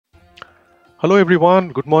Hello everyone,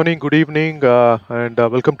 good morning, good evening, and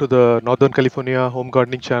welcome to the Northern California Home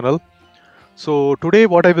Gardening channel. So today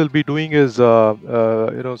what I will be doing is,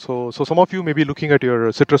 so some of you may be looking at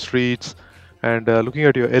your citrus trees and looking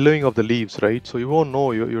at your yellowing of the leaves, right? So you won't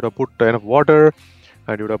know, you would have put enough water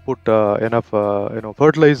and you would have put enough,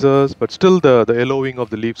 fertilizers, but still the yellowing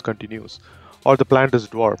of the leaves continues or the plant is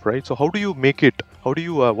dwarf, right? So how do you make it? How do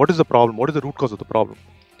you, what is the problem? What is the root cause of the problem?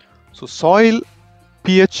 So soil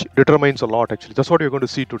pH determines a lot actually. That's what we're going to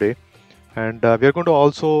see today. And we're going to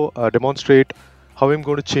also demonstrate how I'm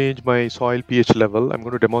going to change my soil pH level. I'm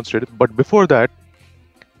going to demonstrate it. But before that,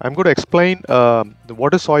 I'm going to explain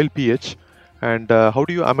what is soil pH and how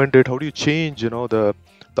do you amend it, how do you change, the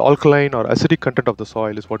alkaline or acidic content of the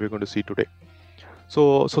soil is what we're going to see today.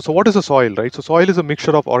 So what is a soil, right? So soil is a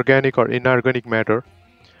mixture of organic or inorganic matter.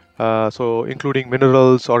 So including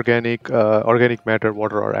minerals, organic matter,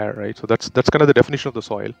 water or air, right? So that's kind of the definition of the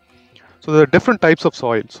soil. So there are different types of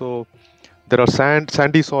soil. So there are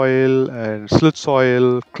sandy soil and silt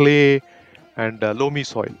soil, clay, and loamy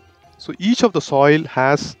soil. So each of the soil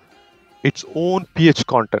has its own pH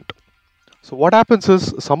content. So what happens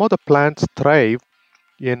is some of the plants thrive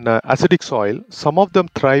in acidic soil, some of them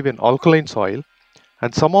thrive in alkaline soil,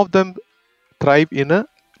 and some of them thrive in a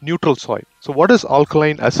neutral soil. So what does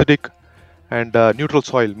alkaline, acidic, and neutral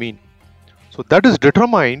soil mean? So that is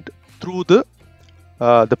determined through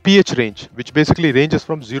the pH range, which basically ranges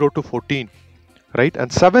from 0 to 14, right?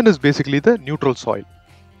 And 7 is basically the neutral soil,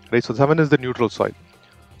 right? So 7 is the neutral soil.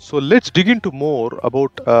 So let's dig into more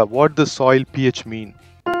about what the soil pH mean.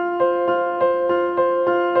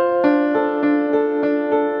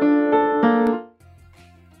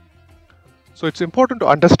 So it's important to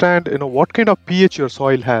understand, what kind of pH your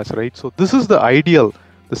soil has, right? So this is the ideal.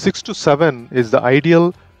 The 6 to 7 is the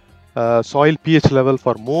ideal soil pH level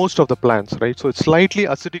for most of the plants, right? So it's slightly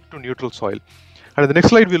acidic to neutral soil. And in the next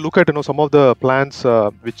slide, we'll look at some of the plants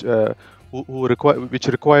which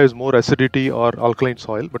requires more acidity or alkaline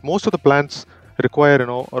soil, but most of the plants require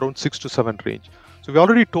around 6 to 7 range. So we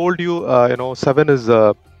already told you 7 is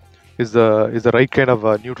the right kind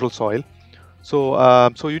of neutral soil.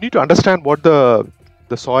 So you need to understand what the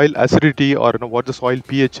soil acidity or what the soil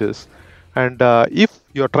pH is, and if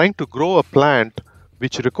you're trying to grow a plant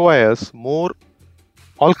which requires more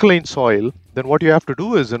alkaline soil, then what you have to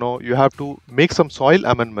do is you have to make some soil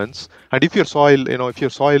amendments. And if your soil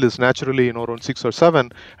is naturally around 6 or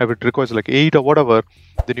 7, if it requires like 8 or whatever,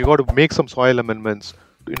 then you got to make some soil amendments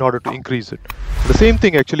in order to increase it. The same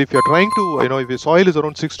thing actually, if you're trying to if your soil is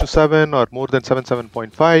around 6 to 7 or more than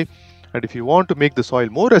 7.5, and if you want to make the soil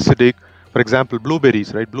more acidic, for example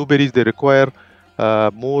blueberries, right? Blueberries, they require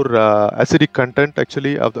more acidic content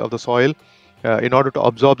actually of the soil in order to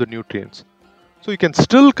absorb the nutrients. So you can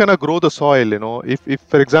still kind of grow the soil, if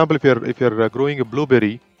for example if you're growing a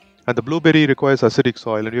blueberry and the blueberry requires acidic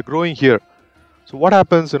soil and you're growing here, so what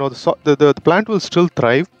happens, the plant will still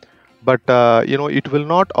thrive, but it will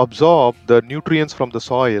not absorb the nutrients from the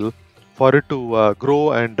soil for it to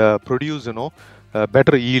grow and produce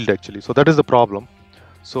better yield actually. So that is the problem.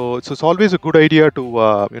 So it's always a good idea to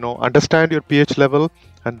understand your pH level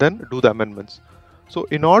and then do the amendments. So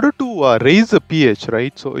in order to raise the pH,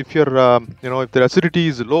 right? So if your if the acidity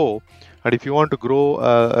is low, and if you want to grow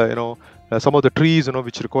some of the trees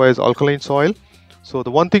which requires alkaline soil, so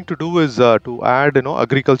the one thing to do is to add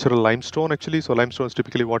agricultural limestone actually. So limestone is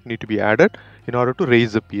typically what need to be added in order to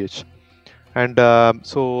raise the pH. And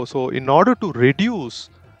so in order to reduce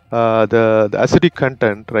the acidic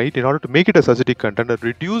content, right? In order to make it as acidic content and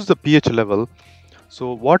reduce the pH level,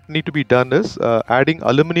 so what need to be done is adding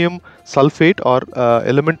aluminum sulfate or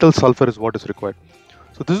elemental sulfur is what is required.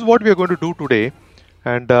 So this is what we are going to do today.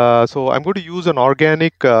 And so I'm going to use an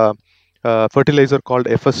organic fertilizer called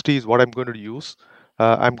F.S.T is what I'm going to use.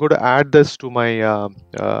 I'm going to add this to my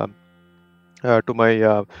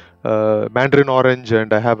Mandarin orange,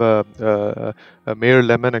 and I have a Meyer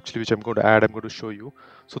lemon actually, which I'm going to add. I'm going to show you.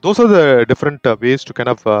 So those are the different ways to kind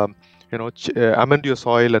of amend your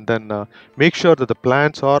soil and then make sure that the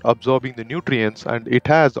plants are absorbing the nutrients and it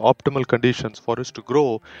has optimal conditions for us to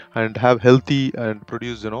grow and have healthy and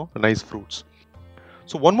produce nice fruits.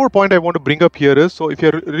 So one more point I want to bring up here is, so if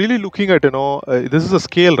you're really looking at this is a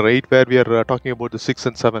scale, right, where we are talking about the 6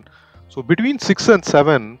 and 7. So between 6 and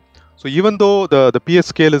 7, so even though the pH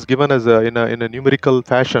scale is given as in a numerical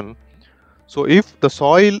fashion, so if the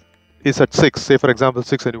soil is at 6, say for example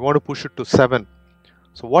 6, and you want to push it to 7,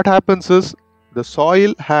 so what happens is the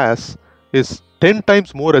soil is 10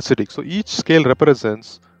 times more acidic. So each scale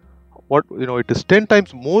represents what it is 10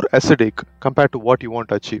 times more acidic compared to what you want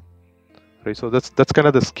to achieve. right? So that's kind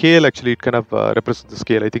of the scale. Actually, it kind of represents the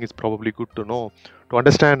scale. I think it's probably good to know, to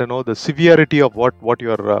understand, the severity of what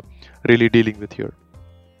you are really dealing with here.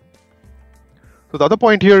 So the other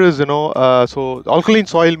point here is, so alkaline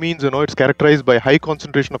soil means, it's characterized by high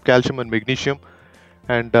concentration of calcium and magnesium,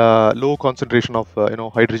 and low concentration of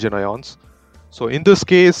hydrogen ions. So in this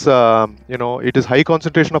case, it is high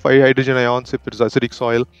concentration of hydrogen ions if it is acidic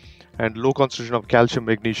soil, and low concentration of calcium,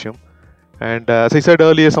 magnesium. And as I said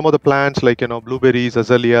earlier, some of the plants like blueberries,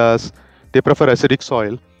 azaleas, they prefer acidic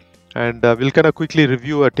soil. And we'll kind of quickly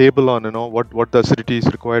review a table on what the acidity is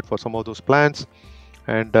required for some of those plants,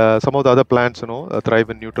 and some of the other plants thrive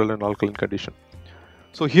in neutral and alkaline condition.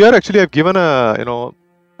 So here actually I've given a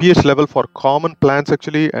pH level for common plants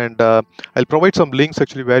actually, and I'll provide some links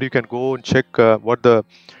actually where you can go and check what the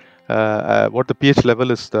pH level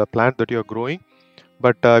is the plant that you are growing.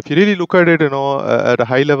 But if you really look at it, at a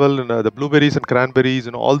high level, the blueberries and cranberries,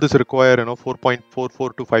 all this require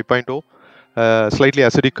 4.44 to 5.0, slightly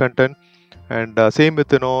acidic content. And same with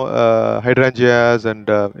hydrangeas and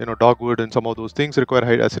dogwood, and some of those things require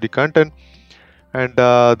high acidic content. And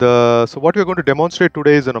so what we're going to demonstrate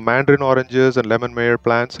today is Mandarin oranges and lemon Meyer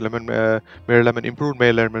plants. Meyer lemon, improved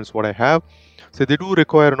Meyer lemon is what I have. So they do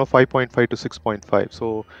require 5.5 to 6.5.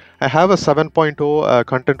 So I have a 7.0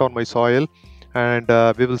 content on my soil, and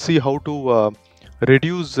we will see how to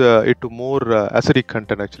reduce it to more acidic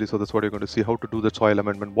content actually. So that's what you're going to see, how to do the soil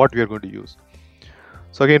amendment, what we are going to use.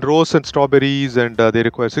 So again, rose and strawberries, and they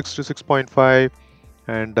require 6 to 6.5.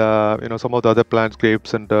 And some of the other plants,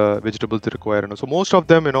 grapes and vegetables, they require. So most of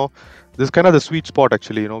them, this is kind of the sweet spot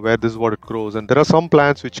actually. Where this is what it grows. And there are some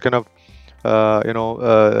plants which kind of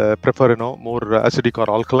prefer more acidic or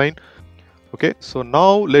alkaline. Okay, so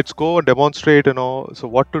now let's go and demonstrate so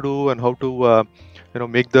what to do and how to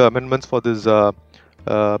make the amendments for this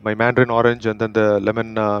my Mandarin orange and then the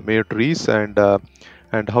lemon Meyer trees, and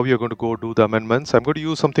how you're going to go do the amendments. I'm going to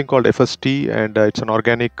use something called F.S.T, and it's an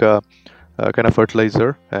organic kind of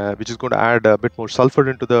fertilizer, which is going to add a bit more sulfur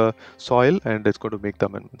into the soil, and it's going to make the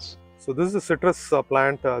amendments. So this is a citrus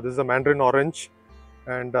plant. This is a Mandarin orange,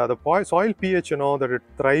 and the soil pH, that it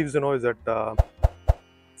thrives, is at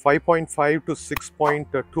 5.5 to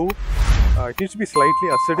 6.2. It needs to be slightly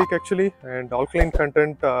acidic actually, and alkaline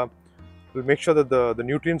content will make sure that the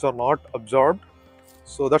nutrients are not absorbed.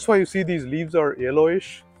 So that's why you see these leaves are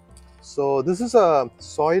yellowish. So this is a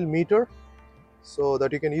soil meter, so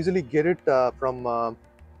that you can easily get it from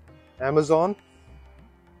Amazon.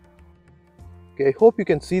 Okay, I hope you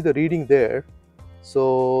can see the reading there.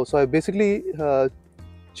 So I basically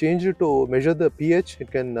changed it to measure the pH. It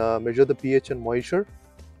can measure the pH and moisture.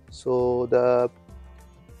 So the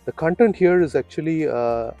content here is actually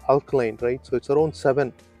alkaline, right? So it's around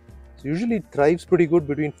 7. So usually it thrives pretty good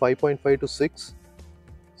between 5.5 to 6.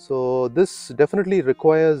 So this definitely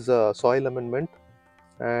requires soil amendment,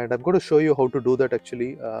 and I'm going to show you how to do that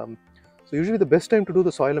actually. So usually the best time to do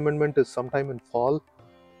the soil amendment is sometime in fall,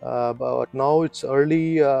 but now it's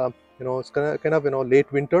early, it's kind of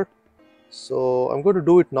late winter. So I'm going to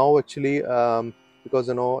do it now actually, because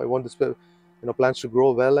I want this plants to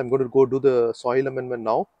grow well. I'm going to go do the soil amendment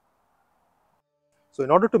now. So in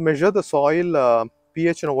order to measure the soil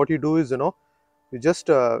pH, what you do is you just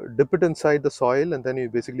dip it inside the soil, and then you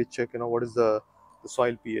basically check what is the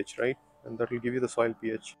soil pH, right? And that will give you the soil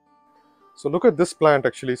pH. So look at this plant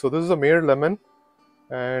actually. So this is a Meyer lemon,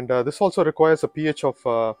 and this also requires a pH of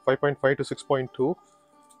 5.5 to 6.2.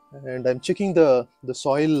 And I'm checking the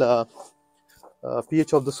soil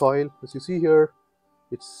pH of the soil. As you see here,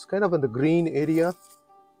 it's kind of in the green area.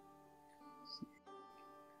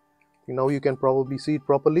 Now you can probably see it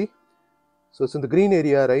properly. So it's in the green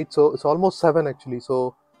area, right? So it's almost 7 actually.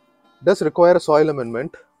 So it does require a soil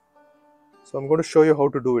amendment. So I'm going to show you how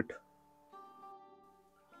to do it.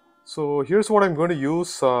 So here's what I'm going to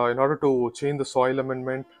use in order to change the soil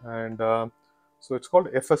amendment, and so it's called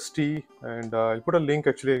F.S.T, and I'll put a link.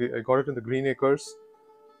 Actually, I got it in the Green Acres.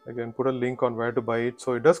 I can put a link on where to buy it.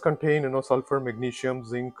 So it does contain sulfur, magnesium,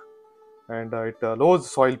 zinc, and it lowers the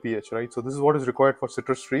soil pH, right? So this is what is required for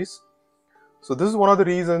citrus trees. So this is one of the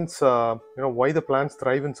reasons why the plants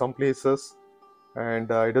thrive in some places and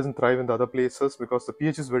it doesn't thrive in the other places, because the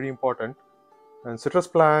pH is very important. And citrus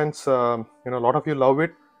plants, a lot of you love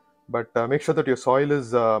it, but make sure that your soil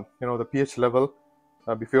is the pH level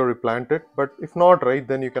before you plant it. But if not, right,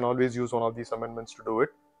 then you can always use one of these amendments to do it.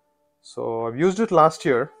 So I've used it last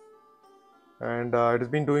year, and it has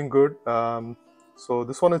been doing good. So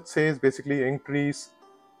this one, it says basically young trees,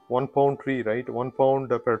 1 pound tree, right? 1 pound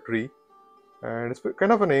per tree, and it's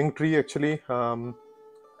kind of an young tree actually.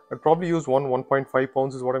 I'll probably use 1.5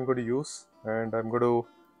 pounds is what I'm going to use, and I'm going to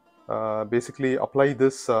basically apply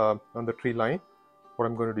this on the tree line, what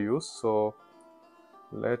I'm going to use. So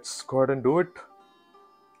let's go ahead and do it.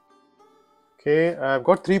 Okay, I've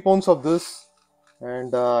got 3 pounds of this,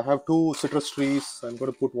 and I have 2 citrus trees. I'm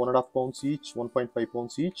going to put 1.5 pounds each, 1.5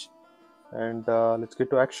 pounds each, and let's get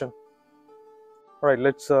to action. All right,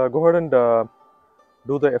 let's go ahead and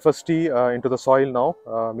do the F.S.T into the soil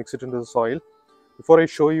now, mix it into the soil. Before I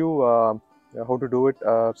show you how to do it,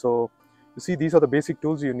 so you see these are the basic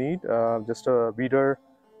tools you need, just a weeder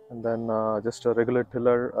and then just a regular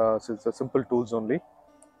tiller, so it's a simple tools only.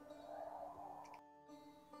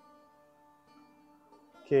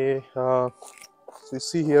 Okay, so you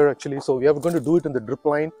see here actually, so we are going to do it in the drip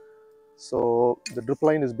line. So the drip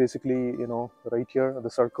line is basically, right here, the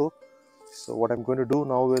circle. So what I'm going to do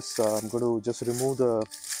now is I'm going to just remove the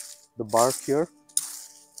bark here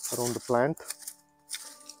around the plant.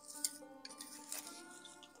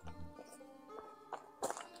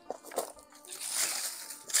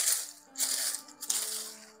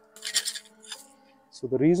 So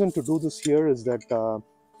the reason to do this here is that,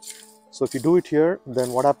 so if you do it here,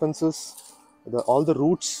 then what happens is all the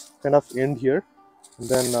roots kind of end here, and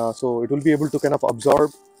then so it will be able to kind of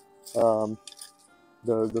absorb um,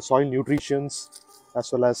 the soil nutrients,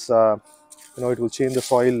 as well as it will change the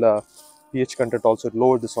soil pH content also,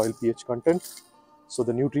 lower the soil pH content, so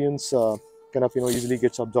the nutrients kind of easily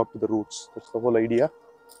gets absorbed to the roots. That's the whole idea.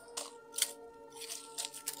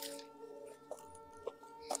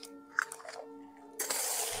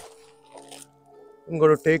 I'm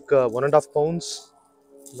going to take 1.5 pounds,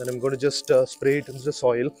 then I'm going to just spray it into the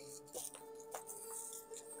soil.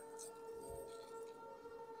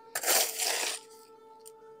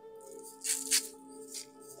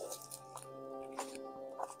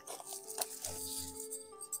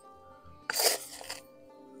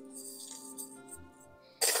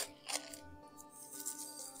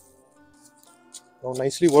 Now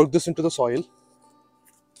nicely work this into the soil.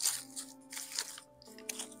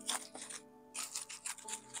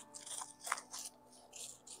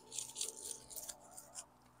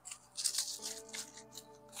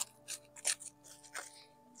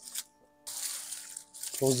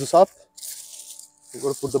 Close this up. We're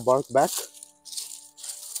going to put the bark back.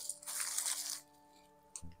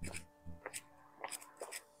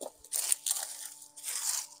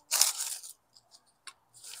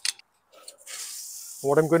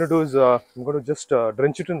 What I'm going to do is I'm going to just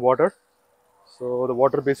drench it in water. So the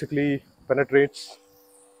water basically penetrates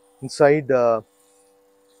inside,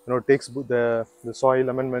 takes the soil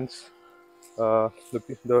amendments,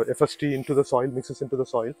 the F.S.T into the soil, mixes into the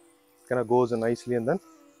soil, kind of goes nicely, and then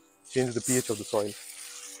changes the pH of the soil.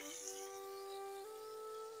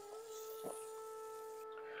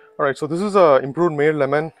 All right, so this is a improved Meyer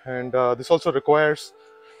lemon, and this also requires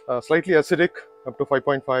slightly acidic, up to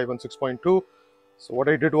 5.5 and 6.2. So what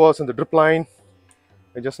I did was, in the drip line,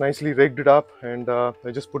 I just nicely raked it up, and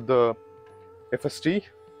I just put the F.S.T,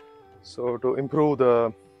 so to improve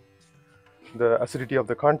the acidity of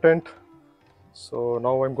the content. So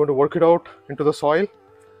now I'm going to work it out into the soil,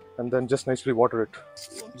 and then just nicely water it.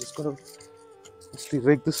 So I'm just going to nicely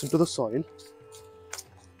rake this into the soil.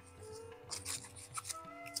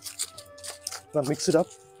 Now mix it up.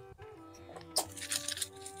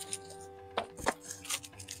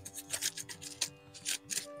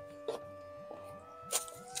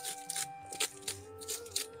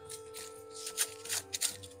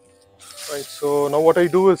 Right, so now what I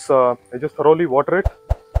do is I just thoroughly water it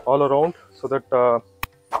all around, so that the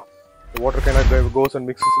water kind of goes and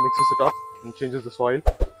mixes it up and changes the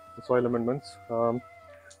soil amendments.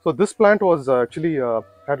 So this plant was actually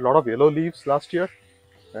had a lot of yellow leaves last year,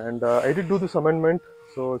 and I did do this amendment.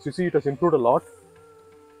 So as you see, it has improved a lot.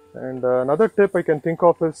 And another tip I can think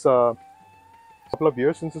of is a couple of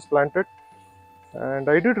years since it's planted, and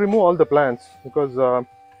I did remove all the plants, because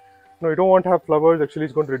you don't want to have flowers. Actually,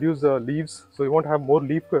 it's going to reduce the leaves, so you want to have more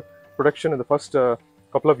leaf production in the first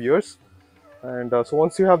couple of years. And so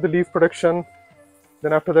once you have the leaf production,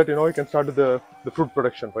 then after that, you can start with the fruit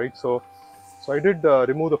production, right? So I did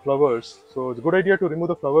remove the flowers. So it's a good idea to remove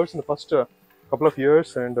the flowers in the first couple of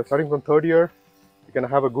years, and starting from third year, you can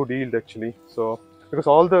have a good yield actually. So because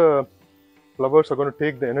all the flowers are going to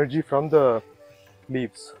take the energy from the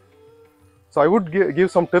leaves. So I would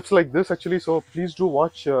give some tips like this actually, so please do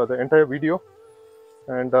watch the entire video.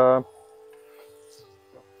 And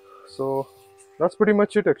so that's pretty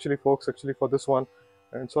much it actually, folks, actually for this one.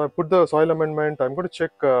 And so I put the soil amendment. I'm going to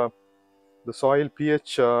check the soil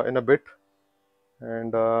pH in a bit,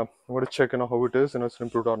 and I'm going to check how it is, it's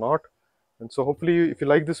improved or not. And so hopefully, if you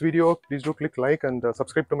like this video, please do click like and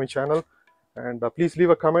subscribe to my channel, and please leave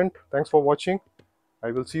a comment. Thanks for watching.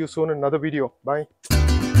 I will see you soon in another video. Bye.